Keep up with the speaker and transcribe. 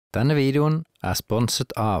Denne videoen er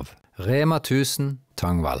sponset av REMA 1000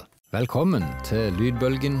 Tangvall. Velkommen til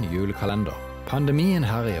Lydbølgen Julekalender. Pandemien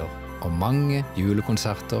herjer, og mange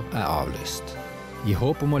julekonserter er avlyst. I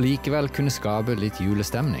håp om å likevel kunne skape litt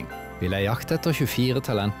julestemning, vil jeg jakte etter 24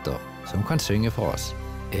 talenter som kan synge for oss.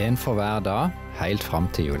 En for hver dag, helt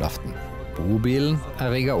fram til julaften. Bobilen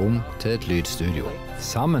er rigget om til et lydstudio.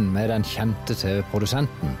 Sammen med den kjente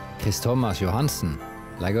TV-produsenten, Johansen,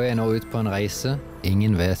 legger jeg nå ut på en reise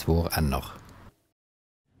ingen vet hvor ender.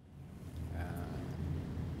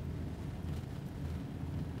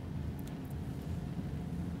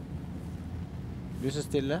 Du er så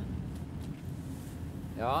stille?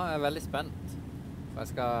 Ja, jeg er veldig spent. For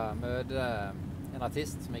jeg skal møte en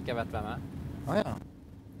artist som ikke vet hvem er. Ja.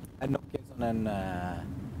 Er det nok en sånn en...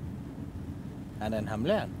 Er det en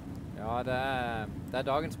hemmelighet? Ja, det er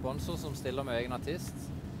dagens sponsor som stiller med egen artist.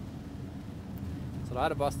 Så da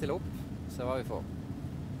er det bare å stille opp, se hva vi får.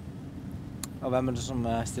 Og hvem er det som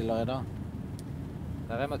stiller i dag?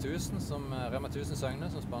 Det er REMA 1000 Søgne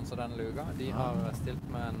som sponser denne luka. De har stilt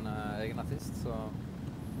med en egen artist, så...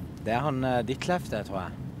 Det er han Ditlev det, tror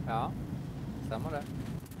jeg. Ja, stemmer det.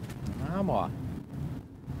 Det er bra.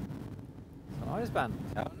 Så nå er vi spent.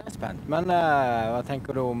 Ja, nå er jeg spent. Men hva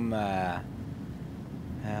tenker du om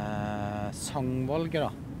sangvalget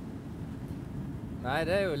da? Nei,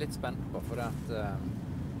 det er jo litt spent på, for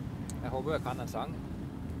jeg håper jeg kan en sang.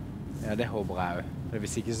 Ja, det håper jeg jo.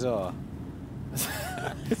 Hvis ikke så...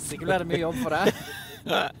 Sikkert blir det mye jobb for deg.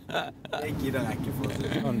 Det gidder jeg ikke for å si.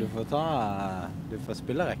 Du får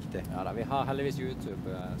spille riktig. Ja da, vi har heldigvis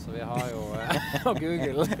YouTube, så vi har jo og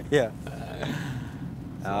Google. Ja.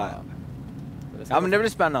 Ja, men det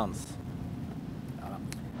blir spennende.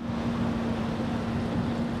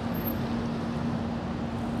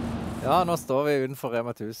 Ja, nå står vi utenfor REMA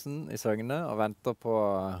 1000 i Søgne og venter på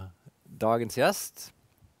dagens gjest.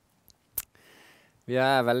 Vi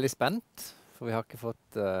er veldig spent, for vi har ikke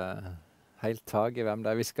fått helt tag i hvem det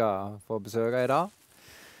er vi skal få besøk av i dag.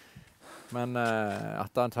 Men at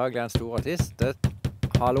det antagelig er en stor artist, det...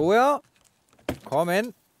 Hallo, ja! Kom inn!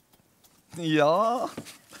 Ja!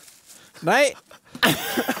 Nei!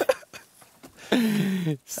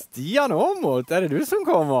 Stian Aamodt, er det du som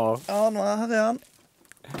kommer? Ja, nå er jeg her igjen.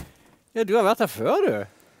 Ja, du har vært her før, du.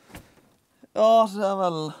 Ja, så jeg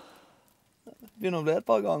vel begynner å bli et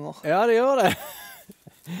par ganger. Ja, det gjør det.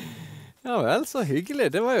 Ja vel, så hyggelig.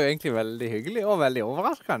 Det var jo egentlig veldig hyggelig og veldig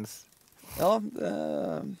overraskende. Ja,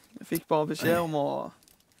 jeg fikk bare beskjed om å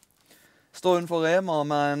stå utenfor REMA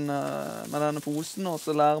med denne posen og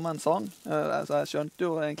så lære meg en sang. Så jeg skjønte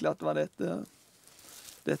jo egentlig at det var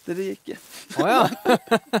dette det gikk i. Åja.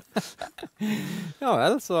 Ja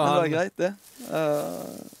vel, så Men det var greit det.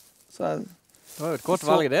 Så det var jo et godt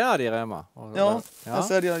valg det av de, REMA. Ja, jeg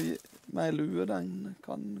ser de har meg lue, den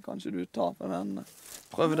kan kanskje du ta, for den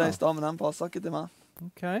prøver det i stedet, men den passer ikke til meg.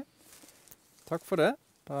 Ok, takk for det.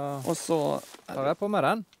 Og så tar jeg på meg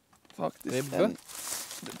den. Faktisk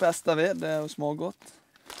det beste ved, det er jo smågodt.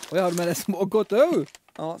 Åja, har du med det smågodt også?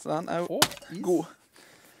 Ja, så den er jo god.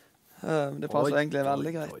 Det passer egentlig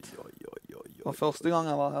veldig greit. Og første gang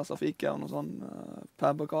jeg var her, så fikk jeg noen sånn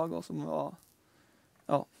pepperkaker som var,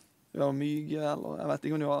 ja, de var myke, eller jeg vet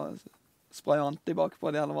ikke om de var sprayante bak på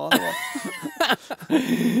det, eller hva det var.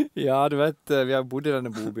 Ja, du vet, vi har bodd i denne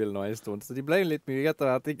bobilen nå en stund, så de ble litt myke etter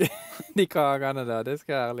hvert, ikke de kakene der, det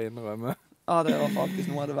skal jeg ærlig innrømme. Ja, det var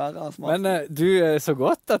faktisk noe av det verre jeg smakte. Men du er så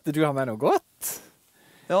godt at du har med noe godt.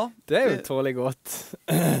 Ja. Det er jo utrolig godt.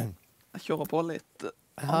 Jeg kjører på litt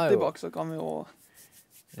antibac, så kan vi jo...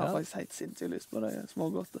 Jeg har faktisk helt sinnssykt lyst på det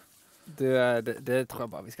smågodte. Det tror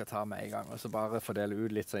jeg bare vi skal ta med en gang, og så bare fordele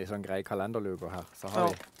ut litt sånn grei kalenderluker her.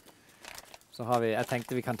 Så har vi, jeg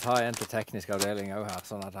tenkte vi kan ta en til teknisk avdeling også her,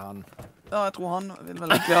 sånn at han... Ja, jeg tror han vil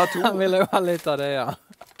vel egentlig ha 2. Han vil jo ha litt av det, ja.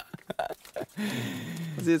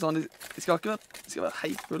 Jeg sier sånn, de skal være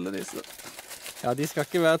helt fulle, disse. Ja, de skal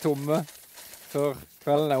ikke være tomme før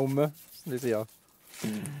kvelden er omme, som de sier.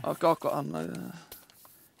 De har ikke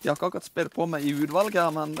akkurat spilt på meg i utvalg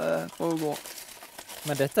her, men det får jo gå.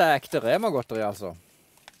 Men dette er ekte REMA-godteri, altså?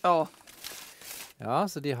 Ja. Ja,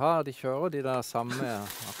 så de kjører de der samme,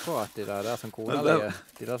 akkurat de der som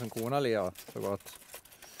kona liker så godt.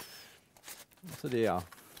 Så de, ja.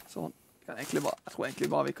 Sånn. Jeg tror egentlig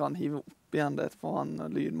bare vi kan hive opp igjen det for han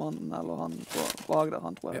lydmannen, eller han på Agder,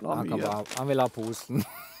 han tror jeg vil ha mye. Han vil ha posen.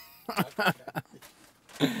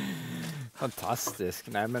 Fantastisk.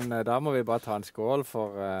 Nei, men da må vi bare ta en skål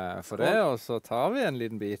for det, og så tar vi en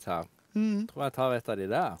liten bit her. Tror jeg tar et av de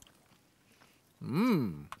der.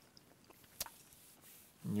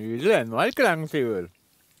 Nydelig, nå er det ikke lenge til jul.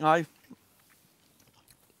 Nei.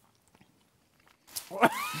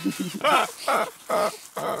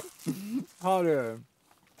 Har du...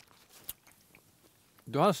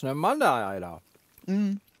 Du har en snømann der, i dag.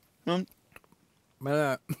 Men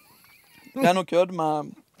Men... det er noe kødd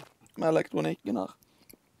med elektronikken her.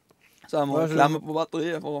 Så jeg må klemme på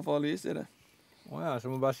batteriet for å få lys i det. Åja, så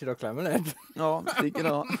må du bare sitte og klemme litt. Ja, hvis ikke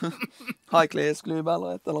det har jeg klesklybe eller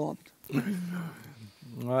et eller annet.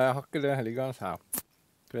 Nei, jeg har ikke det liggende her.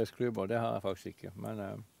 Klesklyber, det har jeg faktisk ikke.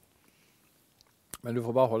 Men du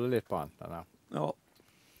får bare holde litt på den der. Ja,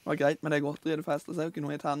 det var greit med det godteriet. Det fester seg jo ikke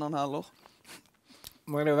noe i tennene heller.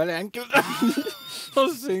 Men det er jo veldig enkelt å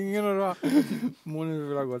synge når du har månen du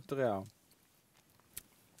vil ha godteri, ja.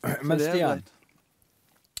 Men Stian,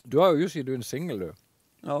 du har jo just gitt en single, du.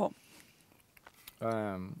 Ja.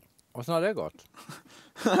 Hvordan har det gått?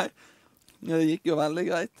 Nei, det gikk jo veldig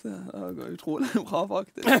greit. Det går utrolig bra,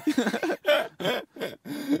 faktisk.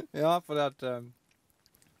 Ja, for det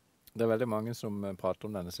er veldig mange som prater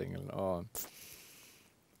om denne singlen, og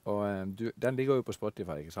den ligger jo på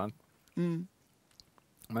Spotify, ikke sant?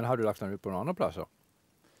 Men har du lagt den ut på noen andre plasser?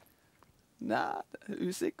 Nei, det er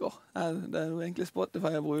usikker. Det er jo egentlig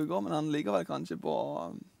Spotify jeg bruker, men den ligger vel kanskje på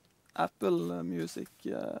Apple Music.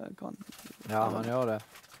 Ja, han gjør det.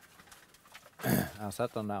 Jeg har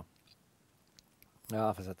sett den der. Ja, jeg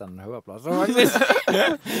har sett den en høyreplass, faktisk.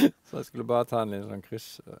 Så jeg skulle bare ta en liten sånn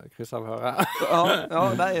kryssavhør her.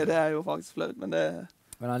 Ja, nei, det er jo faktisk flaut, men det...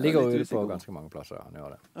 Men han ligger jo ute på ganske mange plasser, han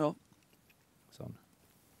gjør det. Ja.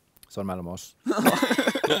 Sånn mellom oss.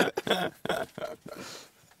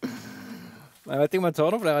 Men jeg vet ikke om jeg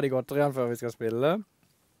tør noe flere av de godteriene før vi skal spille.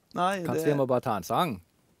 Nei, Kanskje vi må bare ta en sang?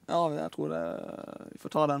 Ja, jeg tror det... Vi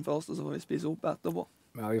får ta den først, og så får vi spise opp etterpå.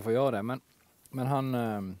 Ja, vi får gjøre det, men han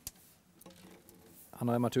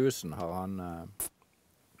REMA 1000, har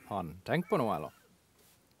han tenkt på noe, eller?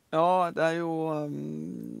 Ja, det er jo...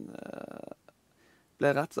 ble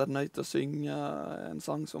rett og slett nødt til å synge en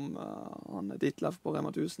sang som Ditlef på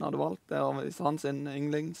REMA 1000 hadde valgt. Det er hans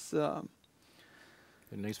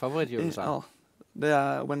yndlingsfavorittjulesang? Ja, det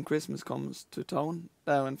er When Christmas Comes to Town.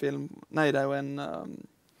 Det er jo en film... Nei, det er jo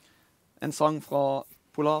en sang fra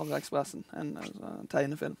Polarekspressen, en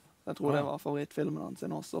tegnefilm. Jeg tror det var favorittfilmen hans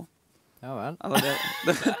også. Ja vel. Eller det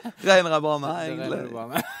regner jeg bare med, egentlig. Det regner du bare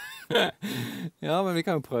med. Ja, men vi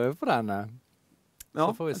kan jo prøve på denne. Ja,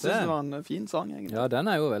 jeg synes det var en fin sang, egentlig. Ja, den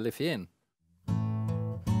er jo veldig fin.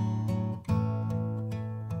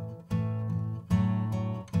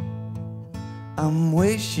 I'm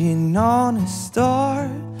wishing on a star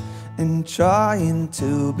and trying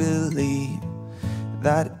to believe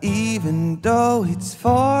that even though it's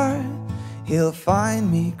far, he'll find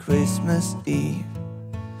me Christmas Eve.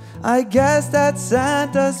 I guess that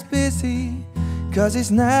Santa's busy, 'cause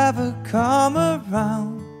he's never come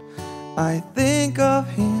around. I think of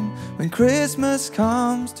him when Christmas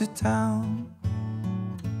comes to town.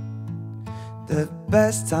 The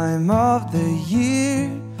best time of the year,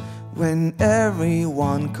 when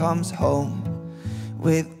everyone comes home.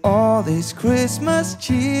 With all this Christmas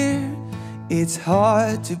cheer, it's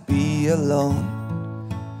hard to be alone.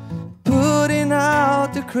 Putting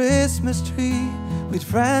out the Christmas tree with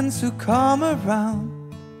friends who come around.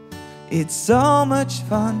 It's so much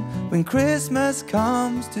fun when Christmas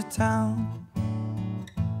comes to town.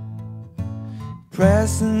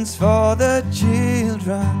 Presents for the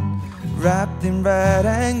children, wrapped in red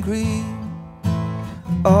and green.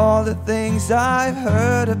 All the things I've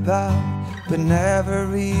heard about, but never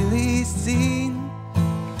really seen.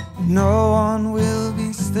 No one will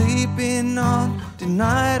be sleeping on the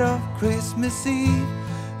night of Christmas Eve,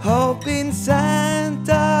 hoping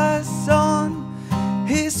Santa's on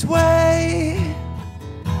his way.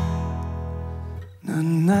 Na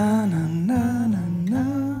na na na na na,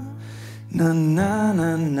 na na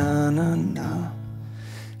na na na na,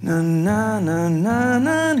 na na na na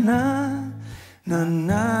na na, na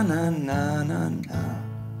na na na na na,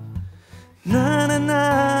 na na na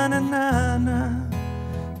na na na,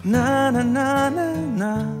 na na na na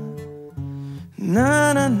na,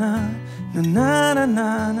 na na na na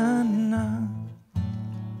na na na.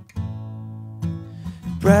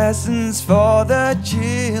 Presents for the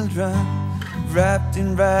children, wrapped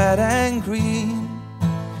in red and green.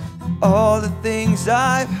 All the things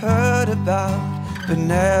I've heard about, but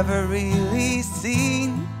never really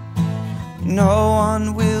seen. No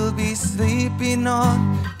one will be sleeping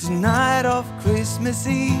on the night of Christmas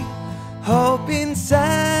Eve, hoping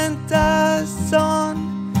Santa's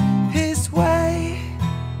on his way.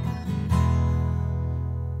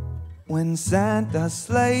 When Santa's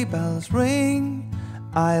sleigh bells ring,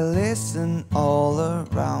 I listen all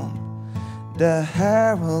around. The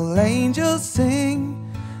herald angels sing,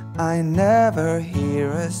 I never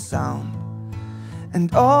hear a sound.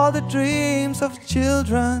 And all the dreams of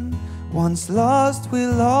children once lost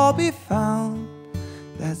will all be found.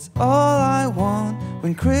 That's all I want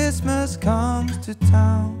when Christmas comes to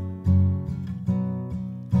town.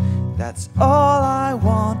 That's all I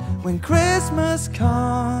want when Christmas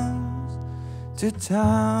comes to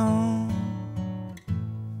town.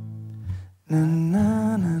 Na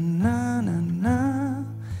na na na na na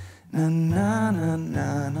na na na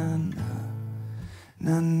na na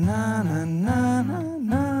na na na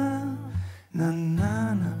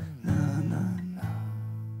na na.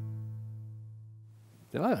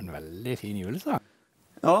 Det var jo en veldig fin julesang.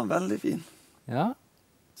 Ja, veldig fin. Ja.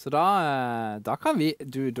 Så da kan vi,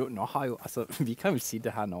 nå har jo, altså, vi kan vel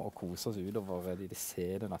sitte her nå og kose oss utover de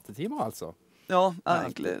sene nattetimer, altså. Ja, jeg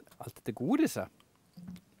egentlig Alt dette godise.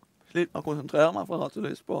 sliter med å konsentrere meg, for jeg har så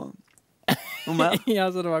lyst på noe mer. Ja,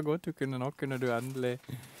 så det var godt nå kunne du endelig.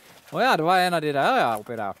 Åja, det var en av de der, ja,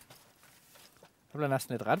 oppi der. Jeg ble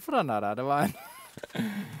nesten litt redd for den der. Det var en...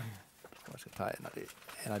 Jeg skal ta en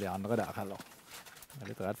av de andre der, heller. Jeg er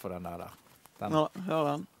litt redd for den der. Den. Ja, hør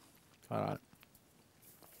den. Ja, den.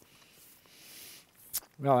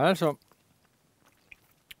 Ja, altså.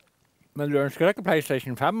 Men du ønsker deg ikke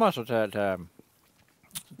PlayStation 5, altså, til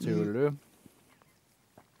jul?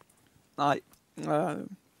 Nei. Jeg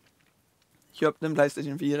kjøpte en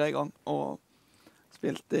PlayStation 4 en gang, og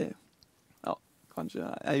spilte i, ja, kanskje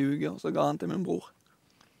en uke, og så ga han til min bror.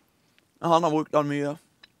 Han har brukt den mye.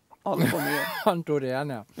 Alt for mye. Han tog det igjen,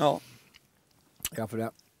 ja. Ja. Ja, for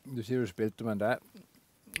det, du sier du spilte, men det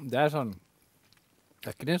er sånn, det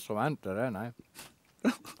er ikke et instrument, det er det, nei.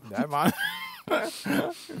 Det er bare...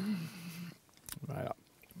 Nei, ja.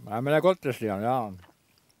 Nei, men det er godt det, Stian, ja.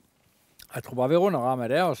 Jeg tror bare vi runder av med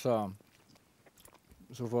det, og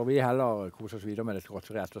så får vi heller kose oss videre med det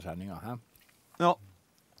godteri etter sendingen, her. Ja.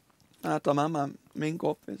 Jeg tar med meg min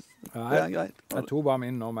kopp, hvis det er greit. Jeg tog bare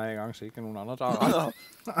min nå med en gang, så ikke noen andre tar den.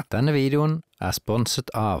 Denne videoen er sponset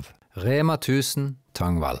av REMA 1000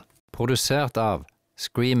 Tangvall, produsert av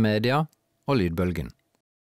Scream Media og Lydbølgen.